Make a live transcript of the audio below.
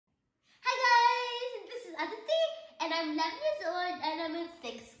I'm 11 years old and I'm in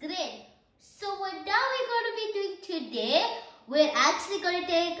 6th grade. So what now we're going to be doing today, we're actually going to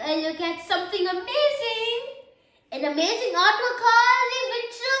take a look at something amazing. An amazing artwork called the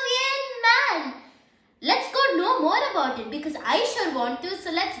Vitruvian Man. Let's go know more about it because I sure want to,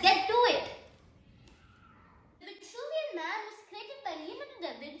 so let's get to it. The Vitruvian Man was created by Leonardo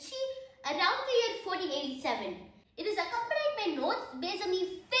da Vinci around the year 1487. It is accompanied by notes based on the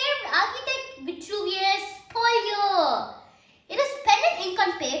famed architect Vitruvius Polio. It is pen and ink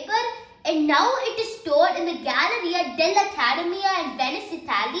on paper and now it is stored in the Galleria dell'Accademia in Venice,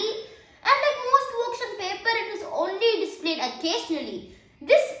 Italy. And like most works on paper, it is only displayed occasionally.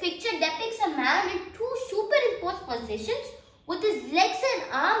 This picture depicts a man in two superimposed positions with his legs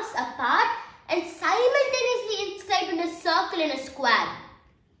and arms apart and simultaneously inscribed in a circle and a square.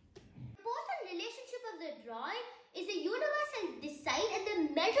 The important relationship of the drawing is a universal design and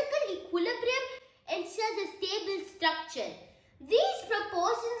the metrical equilibrium ensures a stable structure. These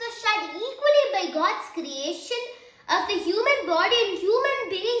proportions are shared equally by God's creation of the human body and human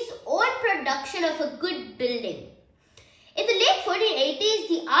beings' own production of a good building. In the late 1480s,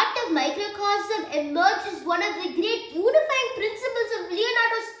 the art of microcosm emerged as one of the great unifying principles of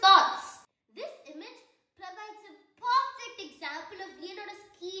Leonardo's thoughts. This image provides a perfect example of Leonardo's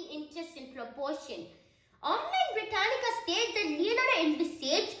keen interest in proportion. Online Britannica states that Leonardo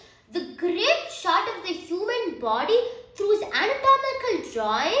envisaged the great chart of the human body through his anatomical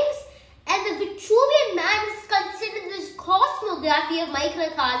drawings, and the Vitruvian Man is considered this cosmography of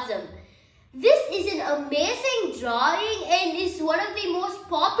microcosm. This is an amazing drawing and is one of the most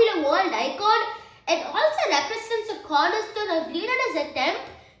popular world icon and also represents a cornerstone of Leonardo's attempt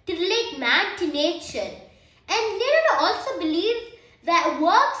to relate man to nature. And Leonardo also believed that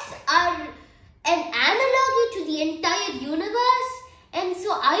works are an analogy to the entire universe, and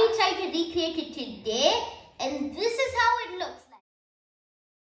so I tried to recreate it today, and this is how it looks like.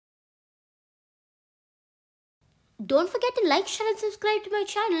 Don't forget to like, share and subscribe to my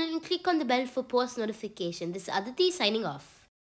channel and click on the bell for post notification. This is Aditi signing off.